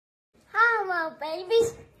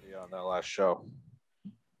Yeah, on that last show.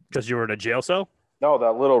 Because you were in a jail cell? No,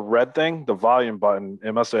 that little red thing, the volume button,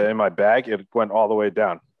 it must have in my bag. It went all the way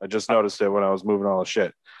down. I just noticed it when I was moving all the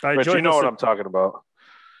shit. Rich, you know what I'm talking about.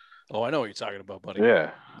 Oh, I know what you're talking about, buddy.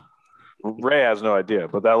 Yeah. Ray has no idea,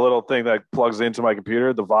 but that little thing that plugs into my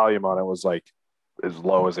computer, the volume on it was like as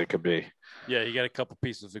low as it could be. Yeah, you got a couple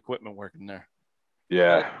pieces of equipment working there.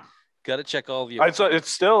 Yeah. Got to check all the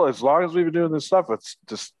It's still, as long as we've been doing this stuff, it's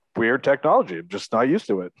just weird technology. I'm just not used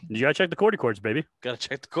to it. You got to check the cordy cords, baby. Got to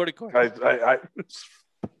check the cordy cords. It's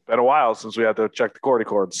been a while since we had to check the cordy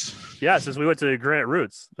cords. Yeah, since we went to Granite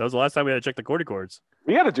Roots. That was the last time we had to check the cordy cords.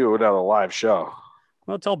 We got to do another live show.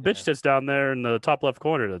 Well, tell Bitch Tits down there in the top left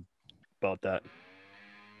corner about that.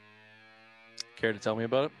 Care to tell me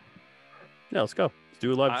about it? Yeah, let's go. Let's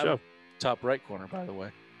do a live show. Top right corner, by the way.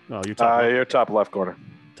 Oh, you're top You're top left corner.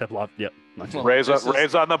 Top left, yep. Nice. Ray's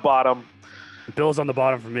on the bottom. Bill's on the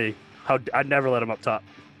bottom for me. I'd never let him up top.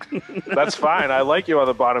 That's fine. I like you on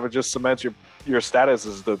the bottom. It just cements your status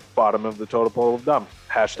as the bottom of the total pool of dumb.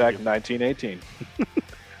 Hashtag 1918.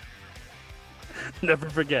 Never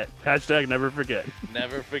forget. Hashtag never forget.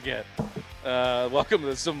 Never forget. Welcome to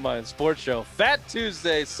the Simple Mind Sports Show. Fat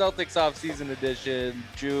Tuesday, Celtics offseason edition,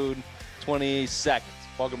 June 22nd.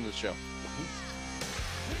 Welcome to the show.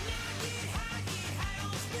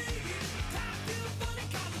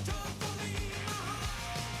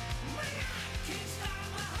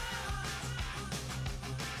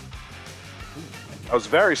 I was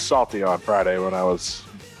very salty on Friday when I was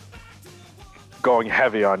going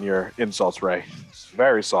heavy on your insults, Ray.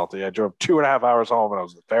 Very salty. I drove 2.5 hours home and I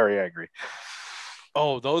was very angry.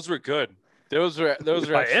 Oh, those were good. Those were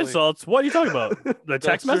actually... insults. What are you talking about? The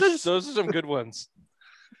text messages? Those are some good ones.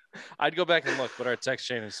 I'd go back and look, but our text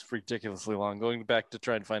chain is ridiculously long. Going back to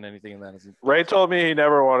try and find anything in that isn't. Ray told me he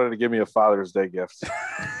never wanted to give me a Father's Day gift.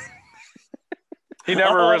 He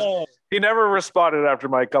never responded after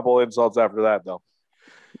my couple insults after that, though.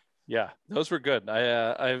 Yeah, those were good.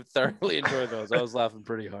 I thoroughly enjoyed those. I was laughing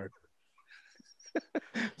pretty hard.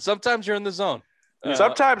 Sometimes you're in the zone.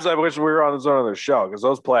 Sometimes I wish we were on the zone of the show because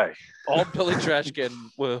those play. All Billy Trashkin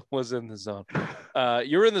was in the zone.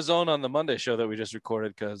 You were in the zone on the Monday show that we just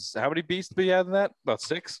recorded because how many beasts did we have in that? About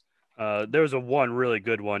 6? There was one really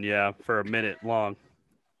good one, yeah, for a minute long.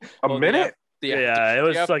 A minute?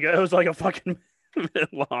 It was like a fucking minute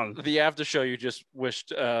long. The after show you just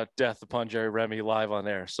wished death upon Jerry Remy live on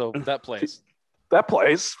air. So that plays. That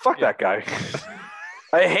plays. Fuck that guy.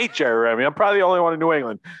 I hate Jerry Remy. I'm probably the only one in New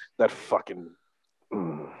England that fucking.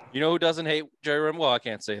 You know who doesn't hate Jerry Remy? Well, I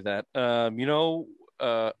can't say that. You know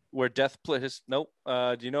where death plays? Nope.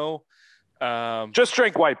 Do you know? Just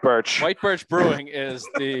drink White Birch. White Birch Brewing is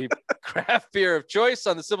the craft beer of choice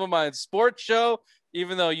on the Simple Mind Sports Show.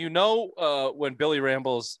 Even though when Billy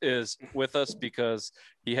Rambles is with us because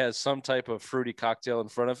he has some type of fruity cocktail in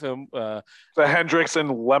front of him. The Hendrix and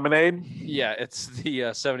lemonade? Yeah, it's the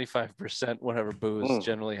 75% whatever booze,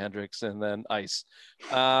 generally Hendrix and then ice.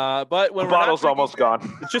 But when the bottle's almost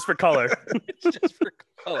gone. It's just for color. It's just for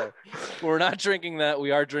color. We're not drinking that.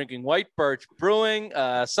 We are drinking White Birch Brewing.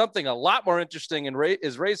 Something a lot more interesting and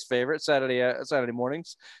is Ray's favorite Saturday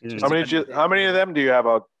mornings. How many of them do you have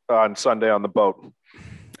out on Sunday on the boat?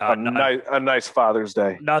 A nice Father's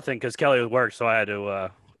Day. Nothing, because Kelly was work, so I had to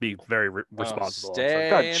be very responsible.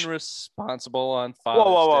 Staying responsible on Father's Day.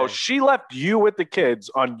 Whoa. She left you with the kids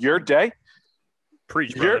on your day?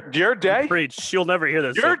 Preach, brother. Your day? Preach. She'll never hear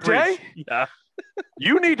this. Your day? Yeah.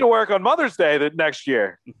 You need to work on Mother's Day next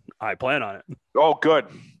year. I plan on it. Oh, good.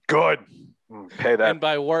 Pay that. And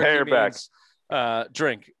by work, pay her back.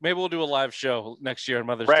 Drink. Maybe we'll do a live show next year on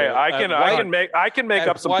Mother's Day. Day. I can make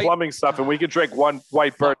up some plumbing stuff, and we can drink one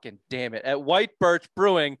White Birch. Fucking damn it! At White Birch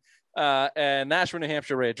Brewing, and Nashville, New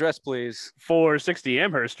Hampshire. Ray, address please. 460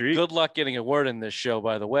 Amherst Street. Good luck getting a word in this show,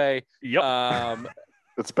 by the way. Yep.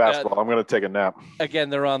 It's basketball. I'm going to take a nap. Again,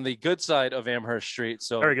 they're on the good side of Amherst Street,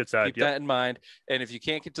 so very good side. Keep that in mind. And if you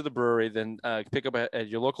can't get to the brewery, then pick up at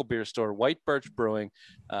your local beer store, White Birch Brewing.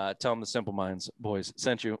 Tell them the Simple Minds boys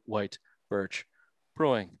sent you. White Birch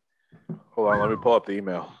Brewing. Hold on, let me pull up the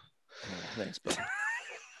email. Thanks, buddy.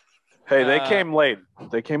 Hey, they came late.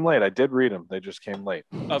 I did read them. They just came late.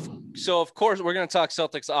 So, of course, we're going to talk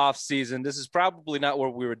Celtics off season. This is probably not where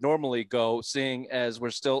we would normally go, seeing as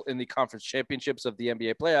we're still in the conference championships of the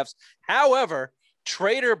NBA playoffs. However,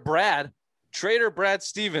 Trader Brad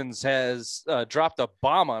Stevens has dropped a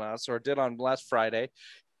bomb on us, or did on last Friday.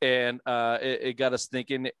 and it got us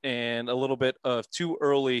thinking, and a little bit of too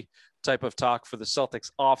early type of talk for the Celtics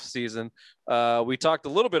off season. We talked a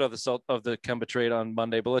little bit of the Kemba trade on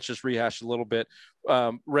Monday, but let's just rehash a little bit.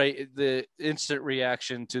 Ray, the instant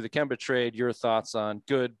reaction to the Kemba trade, your thoughts on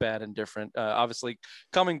good, bad, and different. Obviously,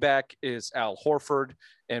 coming back is Al Horford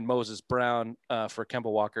and Moses Brown for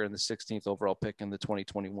Kemba Walker in the 16th overall pick in the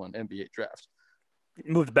 2021 NBA draft.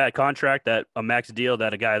 Moved a bad contract, that a max deal,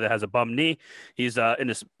 that a guy that has a bum knee. He's in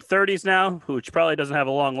his 30s now, which probably doesn't have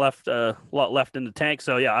a lot left in the tank.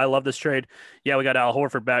 So yeah, I love this trade. Yeah, we got Al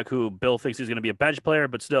Horford back, who Bill thinks he's going to be a bench player,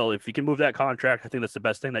 but still, if you can move that contract, I think that's the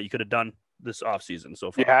best thing that you could have done this offseason so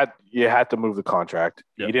far. You had to move the contract.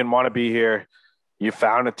 Yep. You didn't want to be here. You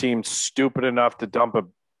found a team stupid enough to dump a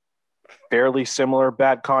fairly similar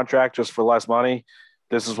bad contract just for less money.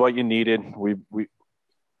 This is what you needed.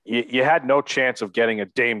 You had no chance of getting a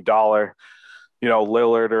Dame Dollar,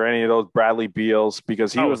 Lillard or any of those Bradley Beals,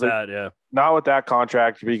 because not with that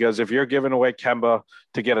contract. Because if you're giving away Kemba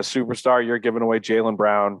to get a superstar, you're giving away Jaylen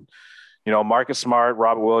Brown, Marcus Smart,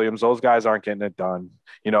 Robert Williams. Those guys aren't getting it done.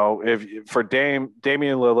 If for Damian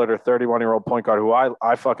Lillard, a 31-year-old point guard who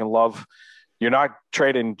I fucking love, you're not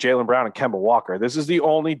trading Jaylen Brown and Kemba Walker. This is the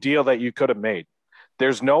only deal that you could have made.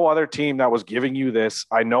 There's no other team that was giving you this.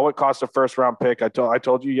 I know it cost a first-round pick. I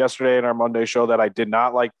told you yesterday in our Monday show that I did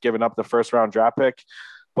not like giving up the first-round draft pick,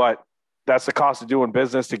 but that's the cost of doing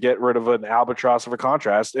business to get rid of an albatross of a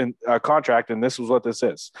contract. And this is what this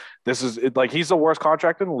is. This is like, he's the worst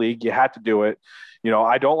contract in the league. You had to do it.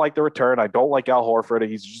 I don't like the return. I don't like Al Horford.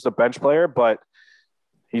 He's just a bench player, but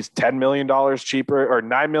he's $10 million cheaper, or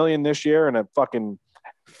 $9 million this year, and a fucking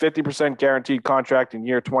 50% guaranteed contract in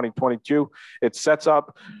year 2022. It sets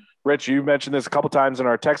up, Rich, you mentioned this a couple times in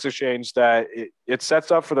our text exchange, that it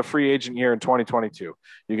sets up for the free agent year in 2022.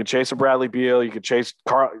 You can chase a Bradley Beal. You can chase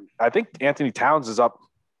Carl. I think Anthony Towns is up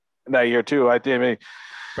in that year too. I mean,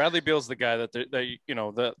 Bradley Beal's the guy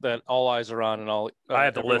that all eyes are on, and all. I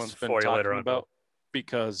have the list for you later on about,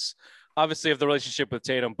 because obviously of the relationship with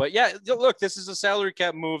Tatum. But yeah, look, this is a salary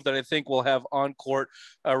cap move that I think will have on-court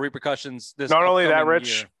repercussions. Not only that,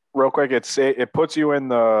 Rich, year. Real quick, it puts you in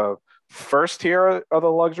the first tier of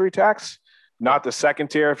the luxury tax, not the second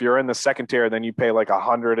tier. If you're in the second tier, then you pay like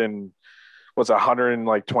 125%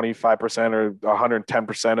 or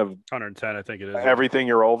 110% of 110, I think it is, everything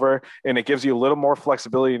you're over, and it gives you a little more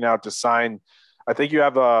flexibility now to sign. I think you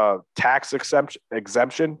have a tax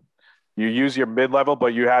exemption. You use your mid-level,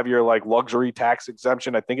 but you have your like luxury tax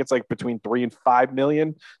exemption. I think it's like between 3 and 5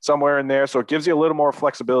 million, somewhere in there. So it gives you a little more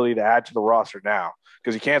flexibility to add to the roster now,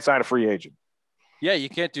 because you can't sign a free agent. Yeah, you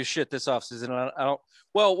can't do shit this offseason. I don't.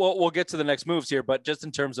 Well, we'll get to the next moves here, but just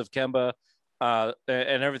in terms of Kemba and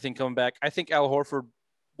everything coming back, I think Al Horford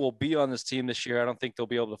will be on this team this year. I don't think they'll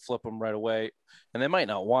be able to flip him right away, and they might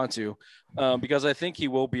not want to, because I think he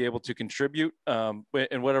will be able to contribute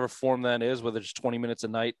in whatever form that is, whether it's 20 minutes a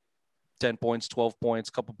night, 10 points, 12 points,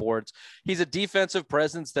 couple boards. He's a defensive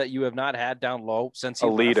presence that you have not had down low since he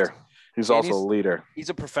leader. Left. He's also a leader. He's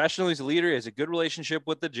a professional. He's a leader. He has a good relationship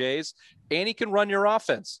with the Jays, and he can run your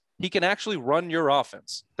offense. He can actually run your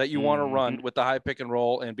offense that you want to run with the high pick and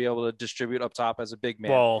roll and be able to distribute up top as a big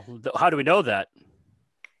man. Well, how do we know that?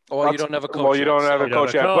 Well, you don't have a coach. Well, you don't have a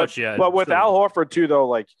coach yet. But with Al Horford too, though,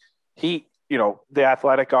 like the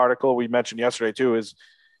Athletic article we mentioned yesterday too is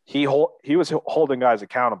he was holding guys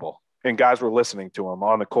accountable, and guys were listening to him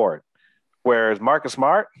on the court. Whereas Marcus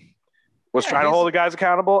Smart was trying to hold the guys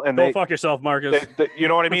accountable, and go fuck yourself, Marcus. You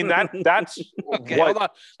know what I mean? That's okay. Hold on.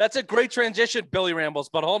 That's a great transition, Billy Rambles.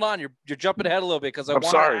 But hold on, you're jumping ahead a little bit, because I want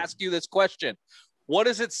to ask you this question. What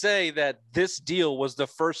does it say that this deal was the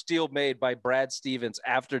first deal made by Brad Stevens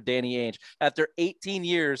after Danny Ainge, after 18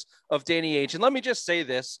 years of Danny Ainge? And let me just say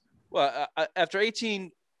this: after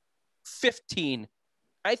 15,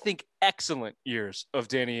 I think excellent years of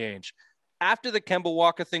Danny Ainge. After the Kemba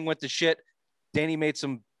Walker thing went to shit, Danny made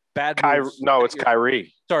some bad moves. No, it's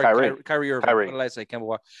Kyrie. Sorry, Kyrie Irving. Kyrie. What did I say? Kemba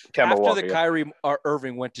Walker. Kemba After Walker, the Kyrie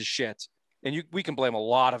Irving went to shit, and we can blame a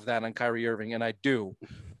lot of that on Kyrie Irving, and I do.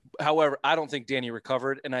 However, I don't think Danny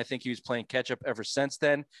recovered, and I think he was playing catch up ever since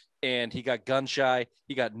then, and he got gun shy,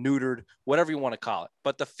 he got neutered, whatever you want to call it.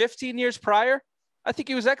 But the 15 years prior, I think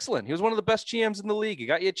he was excellent. He was one of the best GMs in the league. He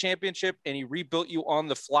got you a championship, and he rebuilt you on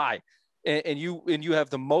the fly. And you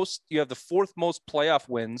have the fourth most playoff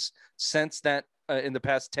wins since that in the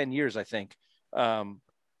past 10 years, I think. I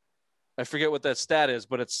forget what that stat is,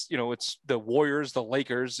 but it's the Warriors, the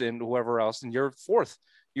Lakers, and whoever else, and you're fourth.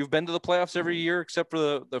 You've been to the playoffs every year except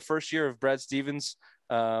for the first year of Brad Stevens'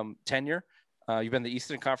 tenure. You've been to the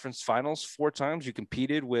Eastern Conference Finals 4 times. You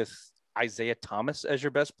competed with Isaiah Thomas as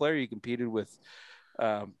your best player. You competed with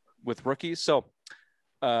with rookies. So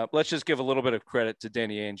let's just give a little bit of credit to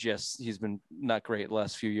Danny Ainge. Yes, he's been not great the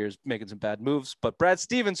last few years, making some bad moves. But Brad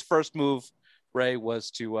Stevens' first move, Ray,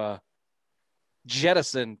 was to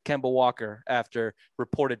jettison Kemba Walker after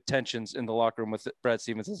reported tensions in the locker room with Brad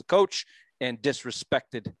Stevens as a coach and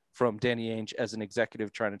disrespected from Danny Ainge as an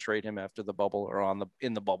executive trying to trade him after the bubble or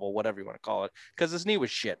in the bubble, whatever you want to call it, because his knee was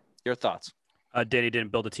shit. Your thoughts? Danny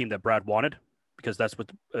didn't build a team that Brad wanted, because that's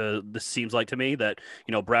what this seems like to me, that,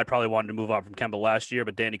 Brad probably wanted to move on from Kemba last year,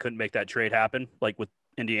 but Danny couldn't make that trade happen, like with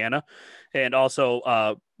Indiana. And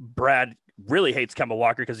also Brad really hates Kemba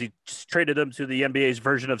Walker because he just traded him to the NBA's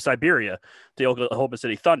version of Siberia, the Oklahoma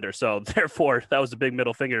City Thunder. So therefore, that was a big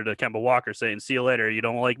middle finger to Kemba Walker, saying, see you later. You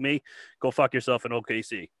don't like me? Go fuck yourself in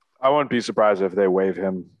OKC. I wouldn't be surprised if they waive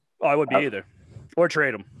him. Oh, I wouldn't be either. Or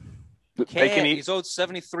trade him. He's owed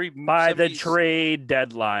 73 by the trade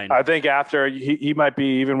deadline. I think after he might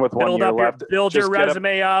be, even with 1 year left. Build your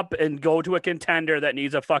resume up and go to a contender that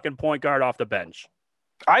needs a fucking point guard off the bench.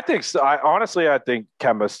 I think so. I think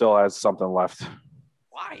Kemba still has something left.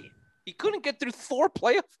 Why? He couldn't get through 4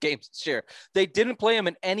 playoff games this year. They didn't play him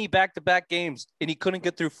in any back-to-back games, and he couldn't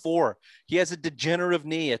get through 4. He has a degenerative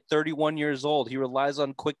knee at 31 years old. He relies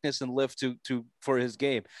on quickness and lift for his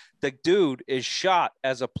game. The dude is shot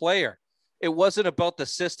as a player. It wasn't about the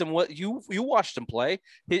system. What you watched him play.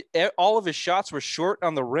 All of his shots were short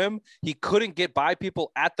on the rim. He couldn't get by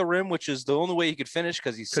people at the rim, which is the only way he could finish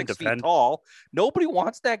because he's 6 feet tall. Nobody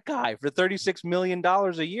wants that guy for $36 million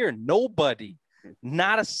a year. Nobody.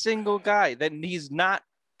 Not a single guy. That he's not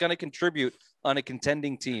going to contribute on a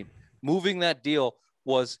contending team. Moving that deal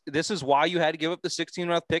this is why you had to give up the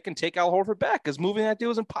 16th pick and take Al Horford back, because moving that deal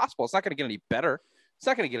is impossible. It's not going to get any better. It's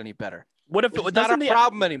not going to get any better. What if it's not a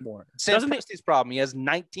problem anymore? Sam Presti's problem. He has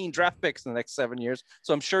 19 draft picks in the next 7 years,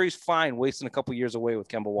 so I'm sure he's fine wasting a couple years away with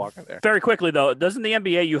Kemba Walker there. Very quickly, though, doesn't the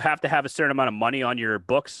NBA, you have to have a certain amount of money on your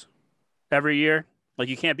books every year? Like,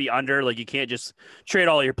 you can't be under. Like, you can't just trade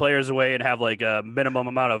all your players away and have like a minimum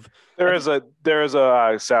amount of. There is a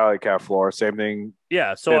salary cap floor. Same thing.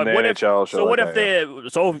 Yeah. So in the NHL.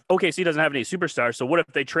 So OKC doesn't have any superstars. So what if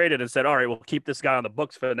they traded and said, all right, we'll keep this guy on the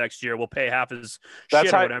books for the next year. We'll pay half his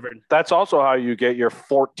shit or whatever. That's also how you get your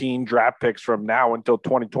 14 draft picks from now until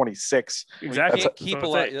 2026. Exactly. You can't keep a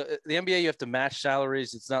lot. The NBA, you have to match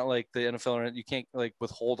salaries. It's not like the NFL. You can't like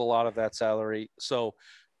withhold a lot of that salary. So.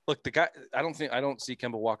 Look, the guy. I don't see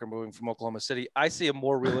Kemba Walker moving from Oklahoma City. I see a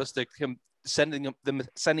more realistic him sending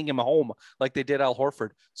him home like they did Al Horford.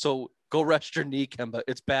 So go rest your knee, Kemba.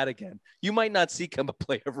 It's bad again. You might not see Kemba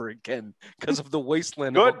play ever again because of the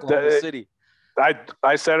wasteland of Oklahoma City.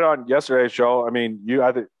 I said it on yesterday's show. I mean,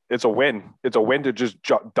 it's a win. It's a win to just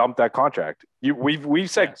dump that contract. We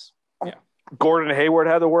said. Yes. Gordon Hayward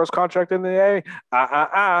had the worst contract in the NBA.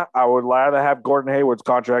 I would rather have Gordon Hayward's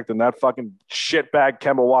contract than that fucking shitbag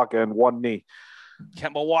Kemba Walker and one knee.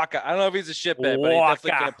 Kemba Walker. I don't know if he's a shitbag, but he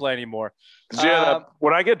definitely can't play anymore.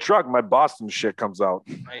 When I get drunk, my Boston shit comes out.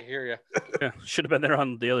 I hear you. Yeah, should have been there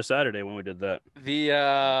on the other Saturday when we did that.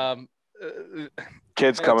 The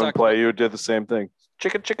kids come and play. You did the same thing.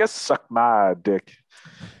 Chicka, suck my dick.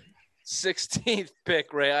 16th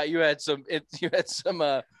pick, Ray. You had some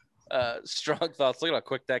strong thoughts. Look at how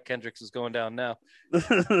quick that Kendricks is going down now.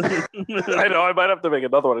 I know. I might have to make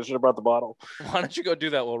another one. I should have brought the bottle. Why don't you go do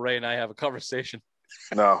that while Ray and I have a conversation?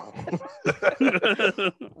 No.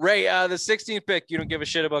 Ray, the 16th pick. You don't give a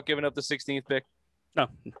shit about giving up the 16th pick? No,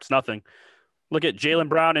 it's nothing. Look at Jaylen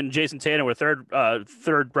Brown and Jason Tatum were third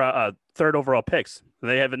overall picks.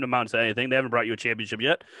 They haven't amounted to anything. They haven't brought you a championship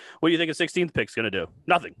yet. What do you think a 16th pick's going to do?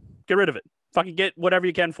 Nothing. Get rid of it. Fucking get whatever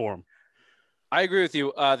you can for them. I agree with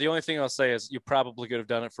you. The only thing I'll say is you probably could have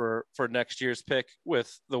done it for next year's pick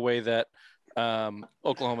with the way that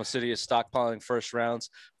Oklahoma City is stockpiling first rounds,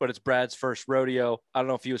 but it's Brad's first rodeo. I don't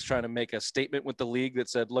know if he was trying to make a statement with the league that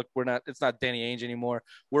said, look, it's not Danny Ainge anymore.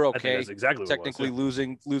 We're okay. That's exactly technically what it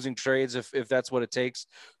was, losing trades if that's what it takes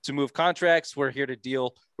to move contracts. We're here to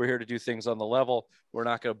deal. We're here to do things on the level. We're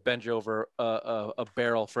not going to bend you over a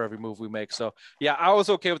barrel for every move we make. So, yeah, I was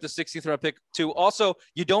okay with the 16th round pick too. Also,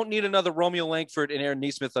 you don't need another Romeo Langford and Aaron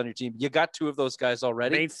Nesmith on your team. You got 2 of those guys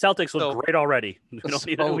already. The Celtics look great already.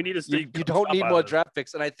 We don't need more draft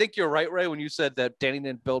picks. And I think you're right, Ray, when you said that Danny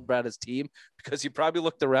didn't build Brad his team, because he probably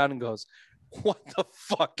looked around and goes, what the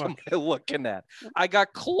fuck am I looking at? I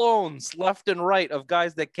got clones left and right of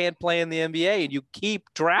guys that can't play in the NBA, and you keep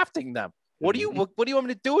drafting them. What do you want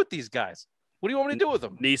me to do with these guys? What do you want me to do with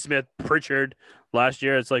them? Nesmith, Pritchard last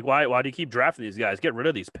year. It's like, why do you keep drafting these guys? Get rid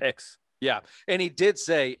of these picks. Yeah. And he did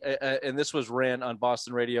say, and this was ran on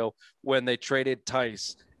Boston radio when they traded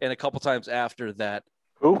Tice, and a couple times after that.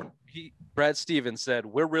 Who? Brad Stevens said,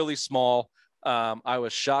 "We're really small. I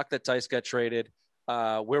was shocked that Tice got traded.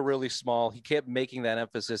 We're really small." He kept making that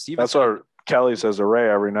emphasis. That's what Kelly says to Ray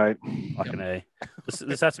every night. Fucking A.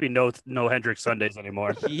 This has to be no Hendricks Sundays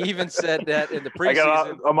anymore. He even said that in the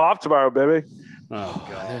preseason. I'm off tomorrow, baby. Oh,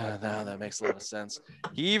 God. Yeah, no, that makes a lot of sense.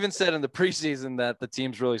 He even said in the preseason that the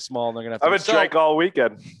team's really small and they're going to I've been drank all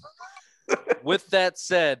weekend. With that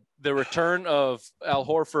said, the return of Al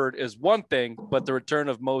Horford is one thing, but the return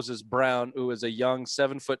of Moses Brown, who is a young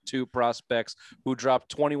 7'2" prospect who dropped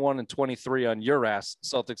 21 and 23 on your ass,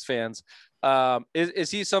 Celtics fans,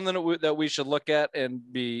 is he something that we should look at and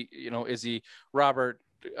be, is he Robert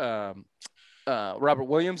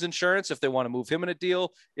Williams insurance if they want to move him in a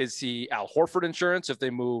deal? Is he Al Horford insurance if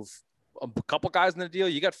they move a couple guys in the deal?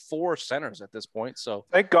 You got 4 centers at this point. So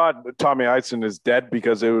thank God Tommy Eisen is dead,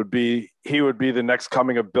 because he would be the next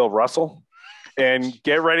coming of Bill Russell. And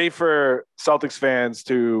get ready for Celtics fans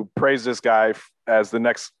to praise this guy as the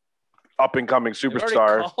next up and coming superstar. They've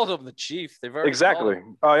already called him the chief. They've already exactly.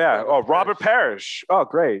 Oh yeah. Oh, Robert Parrish. Oh,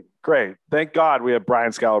 great. Thank God we have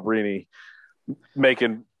Brian Scalabrine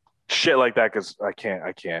making shit like that, because I can't.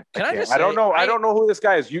 I don't know who this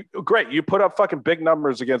guy is. You put up fucking big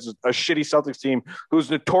numbers against a shitty Celtics team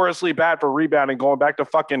who's notoriously bad for rebounding, going back to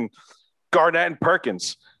fucking Garnett and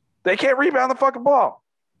Perkins. They can't rebound the fucking ball.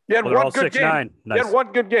 You had one good game. Nice. You had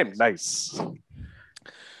one good game. Nice.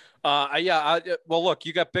 Well, look,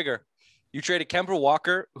 you got bigger. You traded Kemba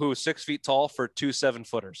Walker, who is 6 feet tall, for 2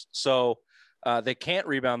 7-footers. So they can't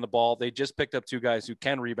rebound the ball. They just picked up 2 guys who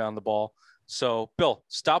can rebound the ball. So, Bill,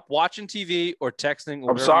 stop watching TV or texting.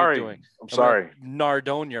 I'm sorry. You're doing. I'm sorry.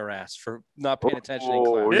 Nardone your ass for not paying attention in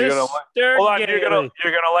class. You're gonna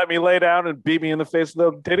let me lay down and beat me in the face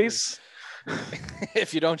with the titties?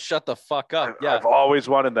 If you don't shut the fuck up. Yeah, I've always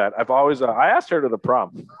wanted that. I asked her to the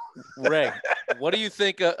prom. Ray, what do you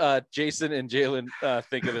think Jason and Jalen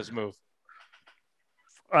think of this move?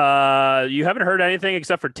 You haven't heard anything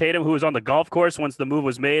except for Tatum, who was on the golf course once the move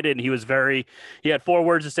was made, and he had 4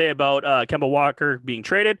 words to say about Kemba Walker being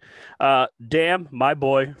traded. Damn, my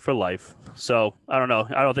boy for life. So I don't know.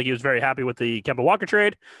 I don't think he was very happy with the Kemba Walker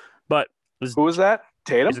trade, but who was that?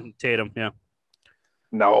 Tatum? Tatum, yeah.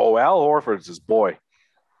 No, Al Horford's his boy.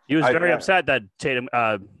 He was very upset that Tatum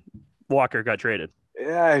Walker got traded.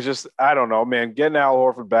 Yeah, I don't know, man. Getting Al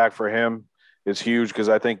Horford back for him is huge, because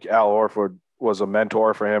I think Al Horford was a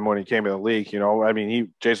mentor for him when he came in the league.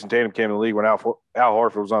 Jason Tatum came in the league when Al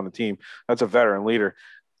Horford was on the team. That's a veteran leader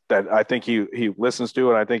that I think he listens to,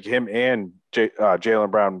 and I think him and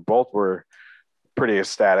Jaylen Brown both were pretty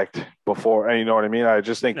ecstatic before. And you know what I mean? I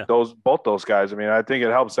just think both those guys. I mean, I think it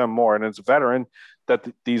helps them more, and it's a veteran that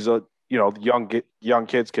these young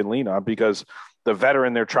kids can lean on, because the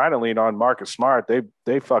veteran they're trying to lean on, Marcus Smart,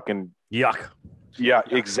 they fucking yuck. Yeah,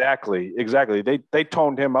 exactly. They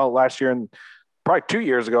toned him out last year and probably 2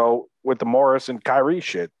 years ago with the Morris and Kyrie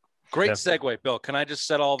shit. Great segue, Bill. Can I just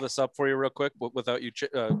set all this up for you real quick without you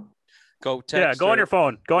go text? Yeah, go on your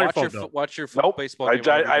phone. Watch your nope. baseball game.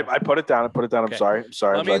 I put it down. Okay. I'm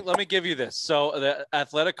sorry. Let me give you this. So the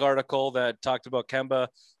Athletic article that talked about Kemba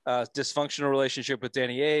dysfunctional relationship with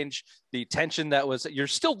Danny Ainge, the tension that was. You're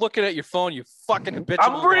still looking at your phone. You fucking bitch.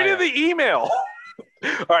 I'm reading the email.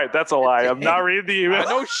 All right, that's a lie. I'm not reading the email.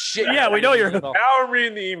 No shit. Yeah, we know you're. Now I'm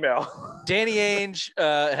reading the email. Danny Ainge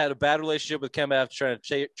had a bad relationship with Kemba after trying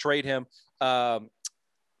to trade him.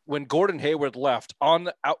 When Gordon Hayward left on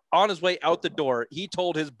his way out the door, he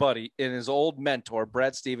told his buddy and his old mentor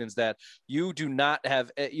Brad Stevens that you don't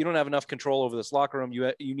have enough control over this locker room.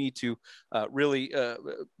 You need to really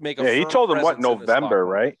make a. Yeah, he told him November,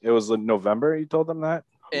 right? It was November. He told them that.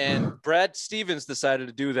 And Brad Stevens decided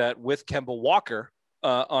to do that with Kemba Walker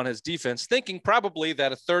on his defense, thinking probably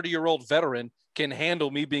that a 30-year-old veteran can handle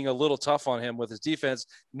me being a little tough on him with his defense.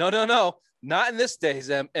 No, not in this day's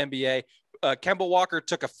NBA. Kemba Walker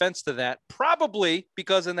took offense to that, probably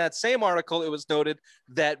because in that same article, it was noted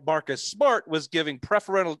that Marcus Smart was giving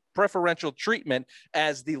preferential treatment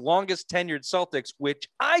as the longest tenured Celtics, which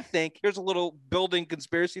I think, here's a little building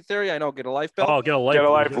conspiracy theory. I know, get a life, Bill. Oh, get a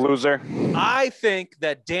life, loser. I think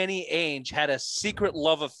that Danny Ainge had a secret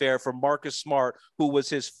love affair for Marcus Smart, who was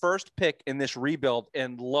his first pick in this rebuild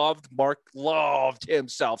and loved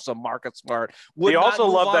himself some Marcus Smart. He also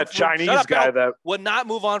loved that Chinese guy that would not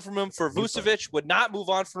move on from him for Vucevic, would not move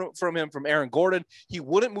on from him from Aaron Gordon. He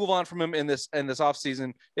wouldn't move on from him in this offseason,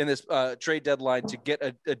 in this trade deadline to get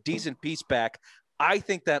a decent piece back. I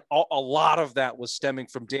think that a lot of that was stemming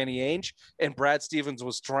from Danny Ainge, and Brad Stevens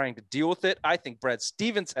was trying to deal with it. I think Brad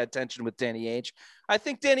Stevens had tension with Danny Ainge. I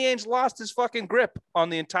think Danny Ainge lost his fucking grip on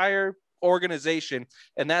the entire organization.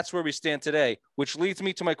 And that's where we stand today, which leads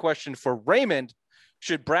me to my question for Raymond.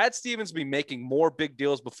 Should Brad Stevens be making more big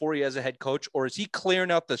deals before he has a head coach, or is he clearing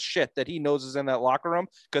out the shit that he knows is in that locker room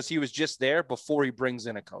because he was just there before he brings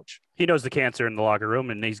in a coach? He knows the cancer in the locker room,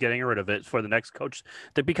 and he's getting rid of it for the next coach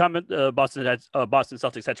to become Boston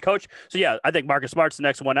Celtics head coach. So, yeah, I think Marcus Smart's the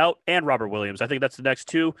next one out, and Robert Williams. I think that's the next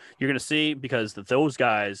two you're going to see because those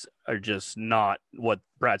guys are just not what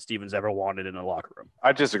Brad Stevens ever wanted in the locker room.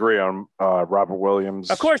 I disagree on Robert Williams.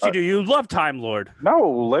 Of course you do. You love Time Lord. No,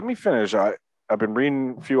 let me finish. I've been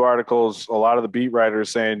reading a few articles. A lot of the beat writers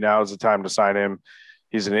saying now is the time to sign him.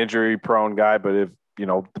 He's an injury-prone guy, but if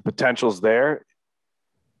the potential's there,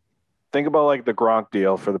 think about like the Gronk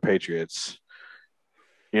deal for the Patriots.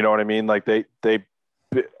 You know what I mean? Like they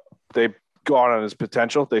go on his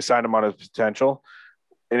potential. They signed him on his potential.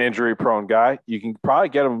 An injury-prone guy, you can probably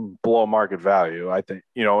get him below market value. I think,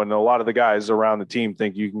 and a lot of the guys around the team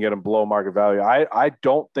think you can get him below market value. I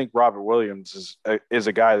don't think Robert Williams is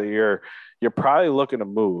a guy that you're probably looking to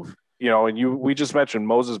move. And we just mentioned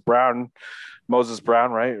Moses Brown,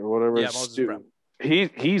 right? Or whatever. Yeah, Moses Brown.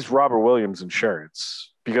 He's Robert Williams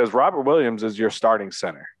insurance because Robert Williams is your starting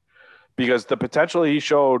center. Because the potential he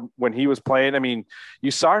showed when he was playing, I mean,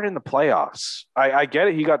 you saw it in the playoffs. I get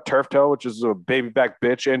it. He got turf toe, which is a baby back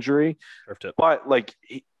bitch injury. But like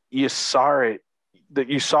you saw it, that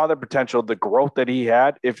you saw the potential, the growth that he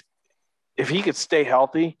had. If he could stay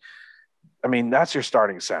healthy, I mean, that's your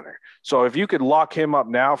starting center. So if you could lock him up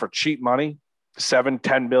now for cheap money,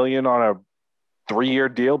 $7-10 million on a 3-year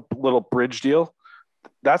deal, little bridge deal,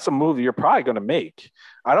 that's a move you're probably going to make.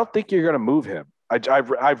 I don't think you're going to move him.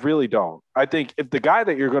 I really don't. I think if the guy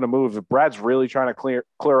that you're going to move, if Brad's really trying to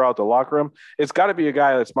clear out the locker room, it's got to be a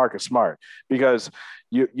guy that's Marcus Smart because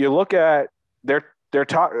you look at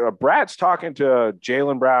Brad's talking to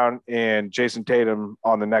Jaylen Brown and Jason Tatum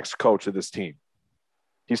on the next coach of this team.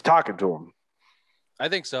 He's talking to him. I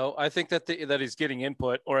think so. I think that he's getting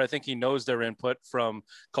input, or I think he knows their input from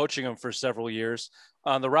coaching him for several years.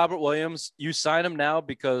 On the Robert Williams, you sign him now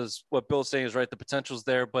because what Bill's saying is right. The potential's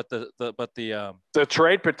there, but the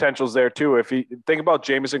trade potential's there too. If you think about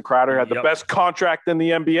Jamison Crowder had the best contract in the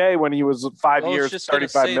NBA when he was 5 years,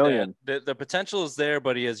 $35 million. The potential is there,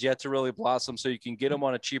 but he has yet to really blossom. So you can get him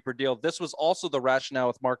on a cheaper deal. This was also the rationale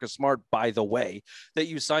with Marcus Smart, by the way, that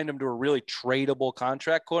you signed him to a really tradable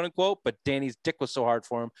contract, quote unquote. But Danny's dick was so hard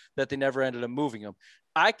for him that they never ended up moving him.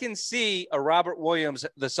 I can see a Robert Williams,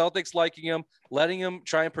 the Celtics liking him, letting him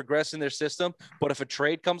try and progress in their system. But if a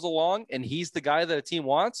trade comes along and he's the guy that a team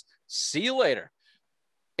wants, see you later.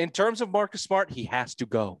 In terms of Marcus Smart, he has to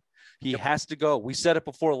go. He has to go. We said it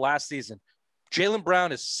before last season. Jaylen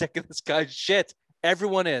Brown is sick of this guy's shit.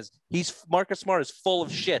 Everyone is. Marcus Smart is full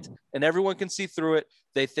of shit, and everyone can see through it.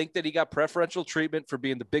 They think that he got preferential treatment for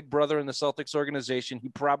being the big brother in the Celtics organization. He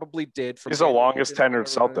probably did. He's the longest tenured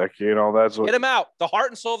Celtic. That's what. Get him out. The heart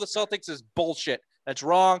and soul of the Celtics is bullshit. That's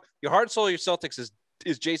wrong. Your heart and soul of your Celtics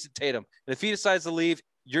is Jason Tatum. And if he decides to leave,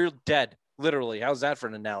 you're dead. Literally. How's that for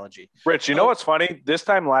an analogy? Rich, you know what's funny? This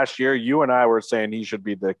time last year, you and I were saying he should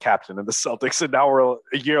be the captain of the Celtics. And now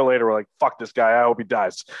a year later, we're like, fuck this guy. I hope he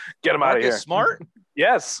dies. Get him out of here. Marcus Smart?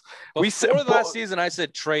 Yes. Before last season, I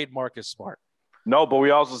said trade Marcus Smart. No, but we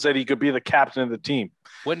also said he could be the captain of the team.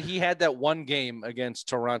 When he had that one game against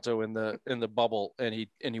Toronto in the bubble and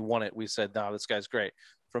he won it, we said, no, this guy's great.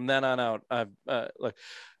 From then on out, look,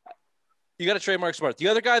 you got to trade Marcus Smart. The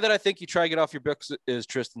other guy that I think you try to get off your books is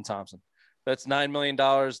Tristan Thompson. That's $9 million.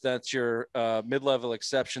 That's your mid-level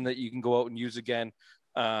exception that you can go out and use again.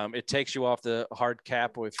 It takes you off the hard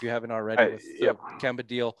cap if you haven't already with the Kemba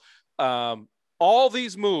deal. All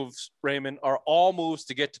these moves, Raymond, are all moves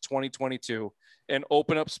to get to 2022 and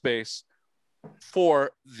open up space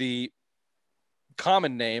for the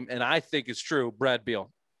common name, and I think it's true, Brad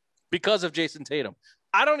Beal, because of Jason Tatum.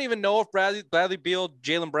 I don't even know if Bradley Beal,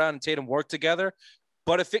 Jaylen Brown, and Tatum work together.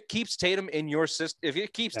 But if it keeps Tatum in your system, if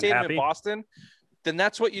it keeps Tatum in Boston, then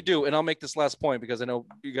that's what you do. And I'll make this last point because I know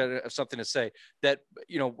you got to have something to say. That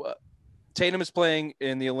Tatum is playing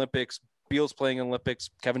in the Olympics, Beal's playing in the Olympics,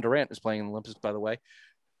 Kevin Durant is playing in the Olympics, by the way.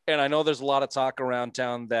 And I know there's a lot of talk around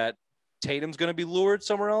town that Tatum's going to be lured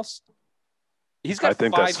somewhere else. He's got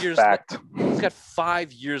 5 years. He's got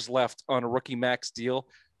 5 years left on a rookie max deal.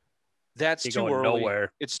 That's too early.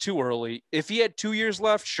 Nowhere. It's too early. If he had 2 years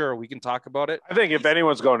left, sure, we can talk about it. I think if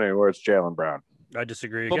anyone's going anywhere, it's Jaylen Brown. I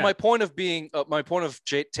disagree. But my point of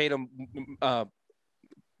Tatum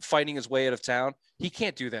fighting his way out of town, he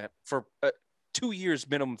can't do that for 2 years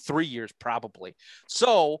minimum, 3 years probably.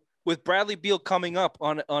 So with Bradley Beal coming up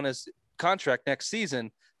on his contract next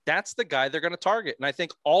season, that's the guy they're going to target. And I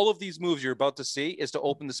think all of these moves you're about to see is to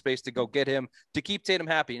open the space to go get him, to keep Tatum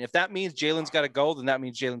happy. And if that means Jalen's got to go, then that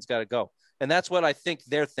means Jalen's got to go. And that's what I think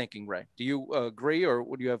they're thinking, Ray. Do you agree, or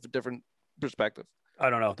would you have a different perspective? I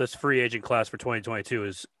don't know. This free agent class for 2022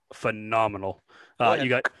 is phenomenal. You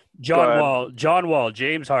got John Wall,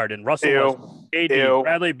 James Harden, Russell Westbrook, AD,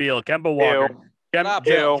 Bradley Beal, Kemba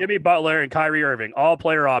Walker, Jimmy Butler, and Kyrie Irving, all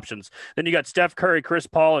player options. Then you got Steph Curry, Chris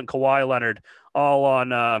Paul, and Kawhi Leonard, all on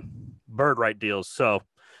bird right deals. So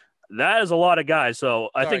that is a lot of guys. So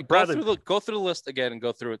I think Bradley go through the list again and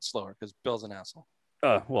go through it slower because Bill's an asshole.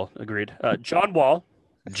 Well, agreed. John Wall,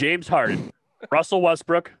 James Harden, Russell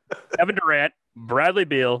Westbrook, Kevin Durant, Bradley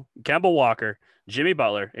Beal, Kemba Walker, Jimmy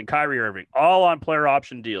Butler, and Kyrie Irving, all on player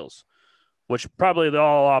option deals, which probably they'll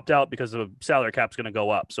all opt out because the salary cap's going to go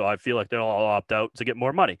up. So I feel like they'll all opt out to get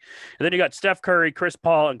more money. And then you got Steph Curry, Chris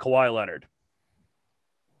Paul, and Kawhi Leonard.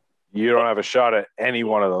 You don't have a shot at any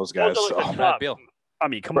one of those guys. Brad Beal. I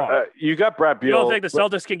mean, come on. You got Brad Beal. You don't think the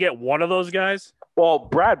Celtics can get one of those guys? Well,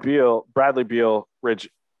 Bradley Beal, Rich,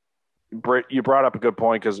 you brought up a good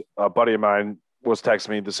point because a buddy of mine was texting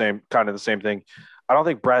me the same thing. I don't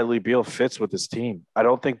think Bradley Beal fits with this team. I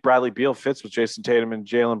don't think Bradley Beal fits with Jason Tatum and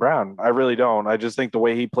Jaylen Brown. I really don't. I just think the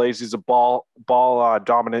way he plays, he's a ball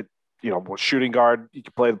dominant, shooting guard. He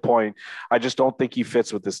can play the point. I just don't think he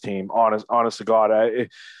fits with this team. Honest to God,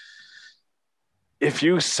 if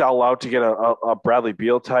you sell out to get a Bradley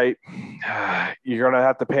Beal type, you're going to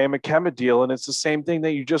have to pay him a Kemba deal. And it's the same thing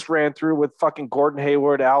that you just ran through with fucking Gordon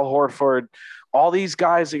Hayward, Al Horford, all these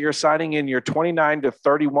guys that you're signing in your 29 to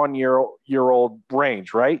 31 year old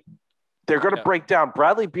range, right? They're going to break down.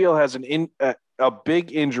 Bradley Beal has a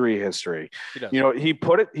big injury history. He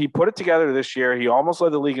put it together this year. He almost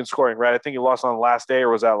led the league in scoring, right? I think he lost on the last day, or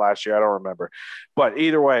was that last year? I don't remember. But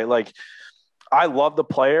either way, I love the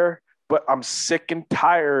player, but I'm sick and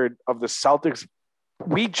tired of the Celtics.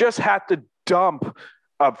 We just had to dump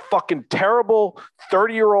a fucking terrible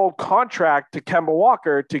 30-year-old contract to Kemba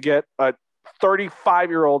Walker to get a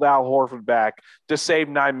 35-year-old Al Horford back to save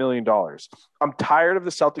 $9 million. I'm tired of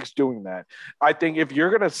the Celtics doing that. I think if you're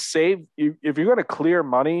going to clear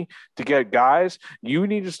money to get guys, you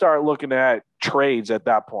need to start looking at trades at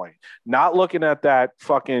that point, not looking at that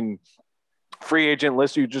fucking free agent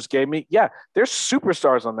list you just gave me. Yeah, there's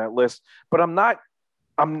superstars on that list, but I'm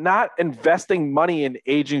not investing money in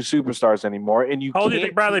aging superstars anymore. And how old do you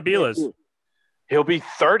think Bradley Beal is? He'll be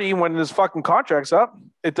 30 when his fucking contract's up.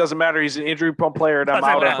 It doesn't matter. He's an injury-prone player, and I'm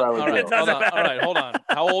out on Bradley Beal. All right, hold on.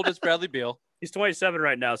 How old is Bradley Beal? He's 27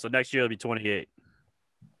 right now, so next year he'll be 28.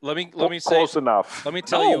 Let me say close enough. Let me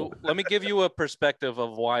tell you. Let me give you a perspective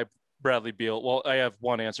of why Bradley Beal. Well, I have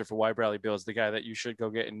one answer for why Bradley Beal is the guy that you should go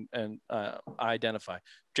get and identify.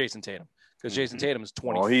 Jason Tatum, because Jason Tatum is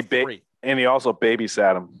 23, and he also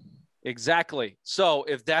babysat him. Exactly. So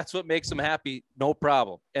if that's what makes him happy, no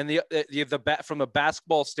problem. And from the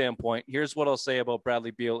basketball standpoint, here's what I'll say about Bradley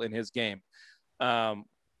Beal in his game.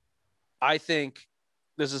 I think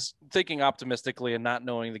this is thinking optimistically and not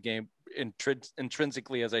knowing the game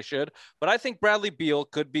intrinsically as I should, but I think Bradley Beal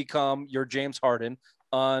could become your James Harden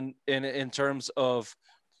in terms of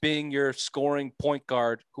being your scoring point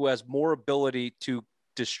guard who has more ability to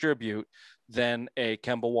distribute than a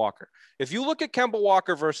Kemba Walker. If you look at Kemba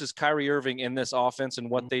Walker versus Kyrie Irving in this offense and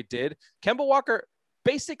what they did, Kemba Walker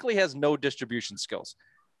basically has no distribution skills,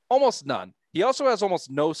 almost none. He also has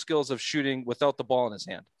almost no skills of shooting without the ball in his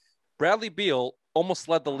hand. Bradley Beal almost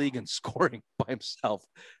led the league in scoring by himself.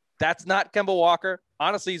 That's not Kemba Walker.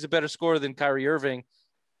 Honestly, he's a better scorer than Kyrie Irving,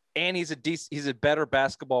 and he's a better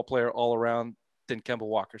basketball player all around than Kemba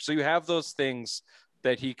Walker. So you have those things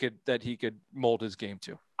that he could mold his game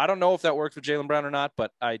to. I don't know if that works with Jaylen Brown or not,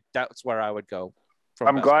 but that's where I would go.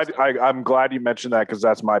 I'm glad you mentioned that because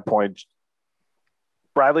that's my point.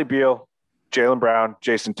 Bradley Beal, Jaylen Brown,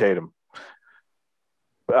 Jason Tatum.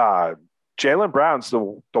 Jaylen Brown's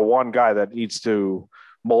the one guy that needs to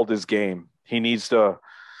mold his game. He's the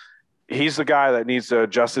guy that needs to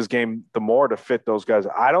adjust his game the more to fit those guys.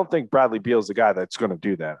 I don't think Bradley Beal's the guy that's going to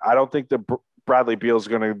do that. I don't think that Bradley Beal's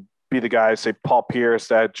going to be the guy, say Paul Pierce,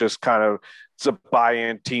 that just kind of it's a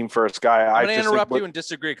buy-in team first guy. I'm going to interrupt you and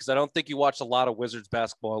disagree because I don't think you watch a lot of Wizards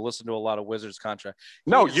basketball. I listen to a lot of Wizards contract.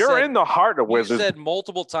 No, you're in the heart of Wizards. You said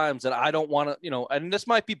multiple times that I don't want to, and this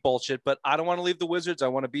might be bullshit, but I don't want to leave the Wizards. I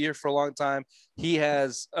want to be here for a long time. He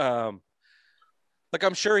has, I'm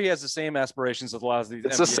sure he has the same aspirations as a lot of these.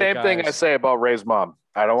 It's NBA the same guys. thing I say about Ray's mom.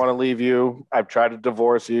 I don't want to leave you. I've tried to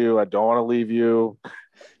divorce you. I don't want to leave you.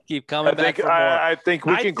 Keep coming back for more. I think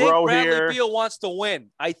we can grow Bradley here. Beal wants to win.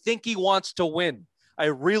 I think he wants to win. I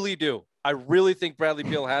really do. I really think Bradley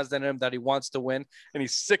Beal has that in him, that he wants to win, and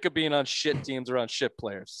he's sick of being on shit teams around shit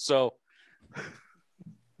players. So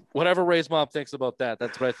whatever Ray's mom thinks about that,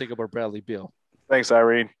 that's what I think about Bradley Beal. Thanks,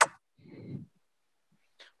 Irene.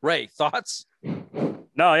 Ray, thoughts?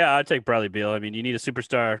 No, yeah, I'd take Bradley Beal. I mean, you need a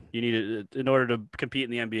superstar. You need in order to compete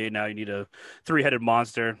in the NBA now, you need a three-headed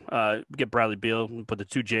monster. Get Bradley Beal, put the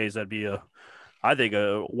 2 J's. That'd be I think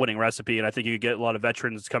a winning recipe. And I think you could get a lot of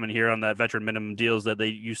veterans coming here on that veteran minimum deals that they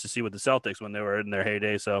used to see with the Celtics when they were in their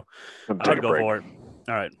heyday. So I'd go for it.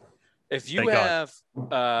 All right. If you have,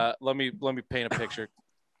 let me paint a picture.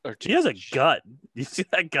 He has a gut. You see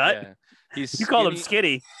that gut? Yeah. He's you call him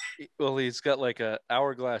skinny. Well, he's got like a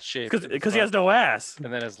hourglass shape because he has no ass,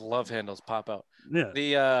 and then his love handles pop out.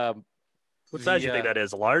 Yeah. What size do you think that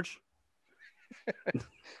is? A large? I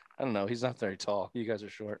don't know. He's not very tall. You guys are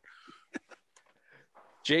short.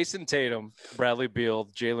 Jason Tatum, Bradley Beal,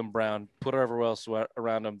 Jaylen Brown, put whoever else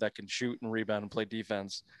around him that can shoot and rebound and play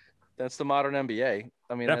defense. That's the modern NBA.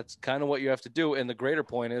 I mean, that's kind of what you have to do. And the greater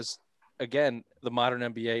point is, again, the modern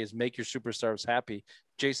NBA is make your superstars happy.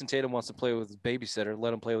 Jason Tatum wants to play with his babysitter.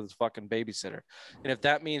 Let him play with his fucking babysitter. And if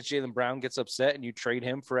that means Jaylen Brown gets upset and you trade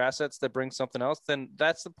him for assets that bring something else, then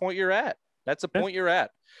that's the point you're at. That's the point you're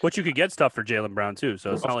at. But you could get stuff for Jaylen Brown too.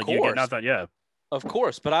 So it's not like you get nothing. Yeah. Of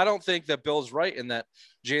course. But I don't think that Bill's right in that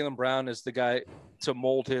Jaylen Brown is the guy to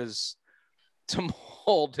mold his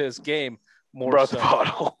game more. Breath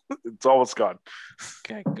bottle. It's almost gone.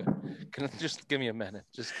 Okay, good. Can you just give me a minute?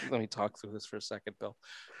 Just let me talk through this for a second, Bill.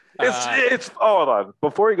 It's hold on.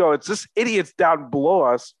 Before you go, it's this idiot's down below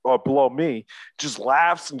us or below me, just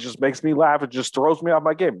laughs and just makes me laugh and just throws me off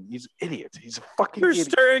my game. He's an idiot. He's a fucking You're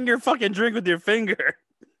idiot. stirring your fucking drink with your finger.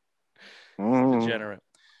 Degenerate.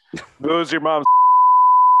 Lose your mom's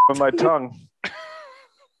with my tongue.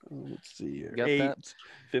 Let's see here.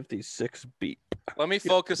 8:56 beep. Let me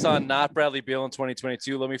focus on not Bradley Beal in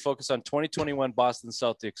 2022. Let me focus on 2021 Boston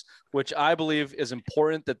Celtics, which I believe is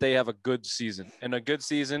important that they have a good season. And a good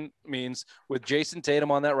season means with Jason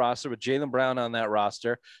Tatum on that roster, with Jaylen Brown on that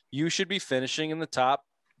roster, you should be finishing in the top.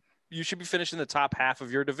 You should be finishing the top half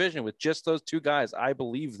of your division with just those 2 guys. I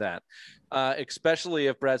believe that, especially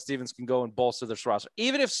if Brad Stevens can go and bolster this roster.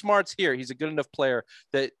 Even if Smart's here, he's a good enough player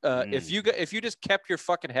that if you just kept your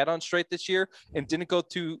fucking head on straight this year and didn't go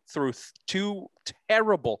through 2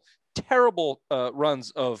 terrible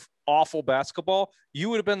runs of awful basketball, you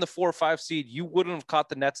would have been the 4 or 5 seed. You wouldn't have caught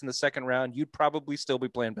the Nets in the second round. You'd probably still be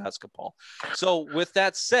playing basketball. So with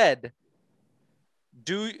that said,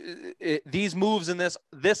 do these moves in this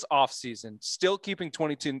offseason, still keeping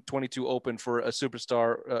 22 open for a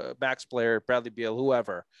superstar, max player, Bradley Beal,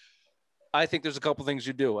 whoever. I think there's a couple things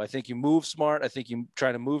you do. I think you move Smart. I think you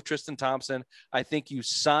try to move Tristan Thompson. I think you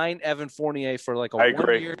sign Evan Fournier for like a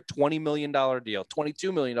 1-year, $20 million deal,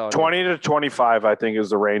 $22 million. 20 to 25, I think,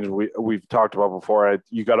 is the range we've talked about before.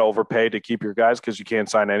 You got to overpay to keep your guys because you can't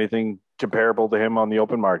sign anything comparable to him on the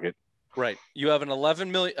open market. Right. You have an $11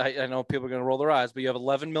 million. I know people are going to roll their eyes, but you have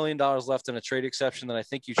 $11 million left in a trade exception that I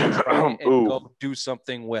think you should try and go do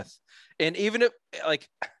something with. And even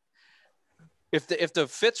if the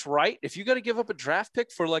fit's right, if you got to give up a draft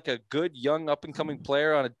pick for like a good young up and coming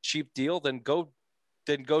player on a cheap deal, then go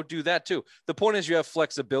do that too. The point is you have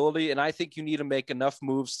flexibility, and I think you need to make enough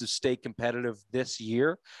moves to stay competitive this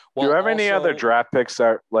year. Do you have any other draft picks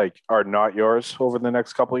that are not yours over the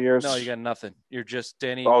next couple of years? No, you got nothing. You're just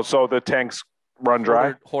Danny. Oh, so the tanks run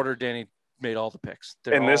dry? Hoarder Danny made all the picks.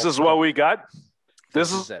 And this is what we got?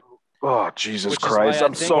 This is it. Oh, Jesus Christ.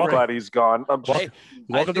 I'm so glad he's gone.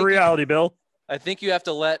 Welcome to reality, Bill. I think you have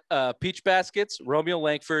to let Peach Baskets, Romeo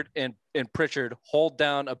Langford, and Pritchard hold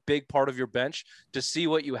down a big part of your bench to see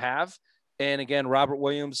what you have. And again, Robert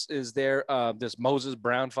Williams is there. This Moses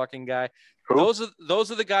Brown fucking guy. Who?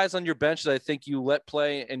 Those are the guys on your bench that I think you let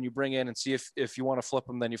play and you bring in and see if you want to flip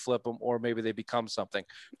them, then you flip them, or maybe they become something.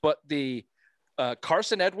 But the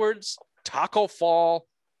Carson Edwards, Taco Fall,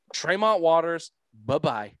 Tremont Waters,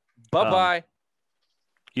 bye-bye.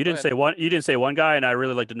 You didn't say one. You didn't say one guy, and I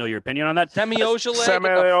really like to know your opinion on that. Semi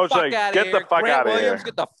Ojeleye, get the fuck out of here.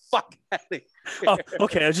 Get the fuck out of here. Oh,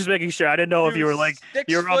 okay. I was just making sure. I didn't know if you were like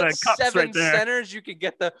you're on the cups right there. Centers, you could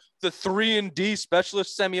get the 3-and-D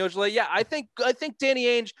specialist Semi Ojeleye. Yeah, I think Danny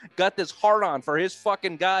Ainge got this hard on for his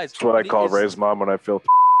fucking guys. That's what I call Ray's mom when I feel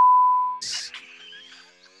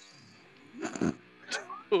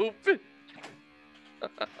stupid.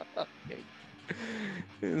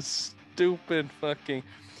 Stupid fucking.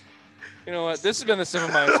 You know what? This has been the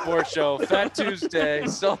Simple Mind Sports Show. Fat Tuesday,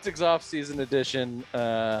 Celtics offseason edition.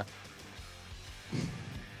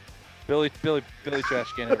 Billy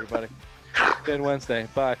Trash Can, everybody. Good Wednesday.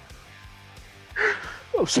 Bye.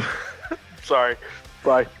 Oh, sorry. Sorry.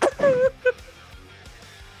 Bye.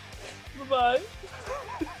 Bye.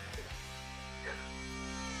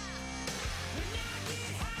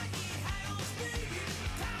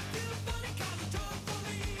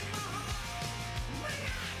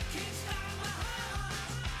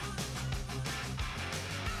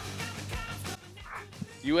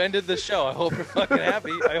 You ended the show. I hope you're fucking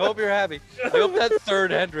happy. I hope you're happy. I hope that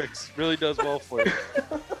third Hendrix really does well for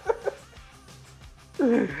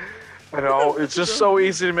you. I know. It's just so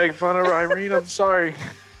easy to make fun of Irene. I'm sorry.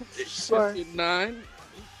 Sorry. 9.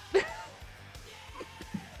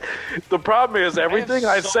 The problem is everything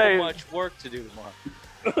I have so say. much work to do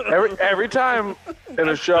tomorrow. Every time in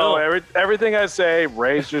a show, everything I say,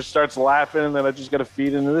 Ray just starts laughing, and then I just got to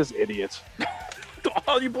feed into this idiot.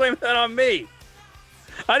 Oh, you blame that on me?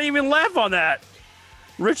 I didn't even laugh on that.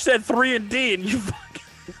 Rich said 3 and D, and you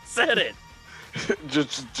fucking said it.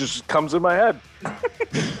 just comes in my head.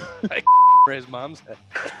 Like Ray's mom's head.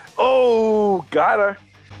 Oh, got her.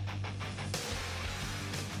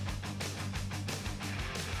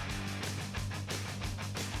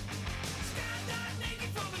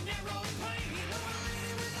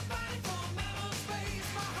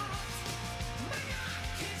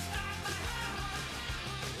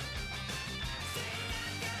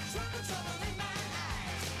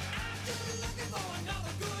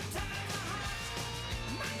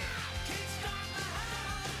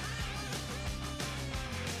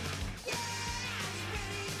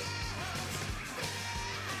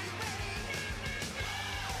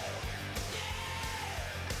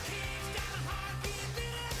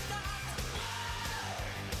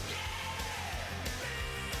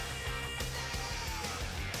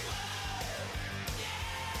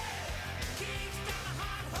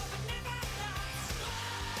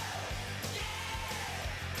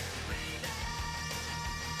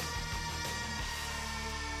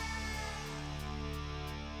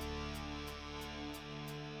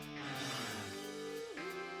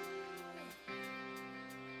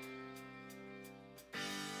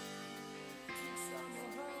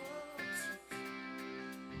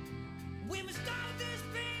 We must start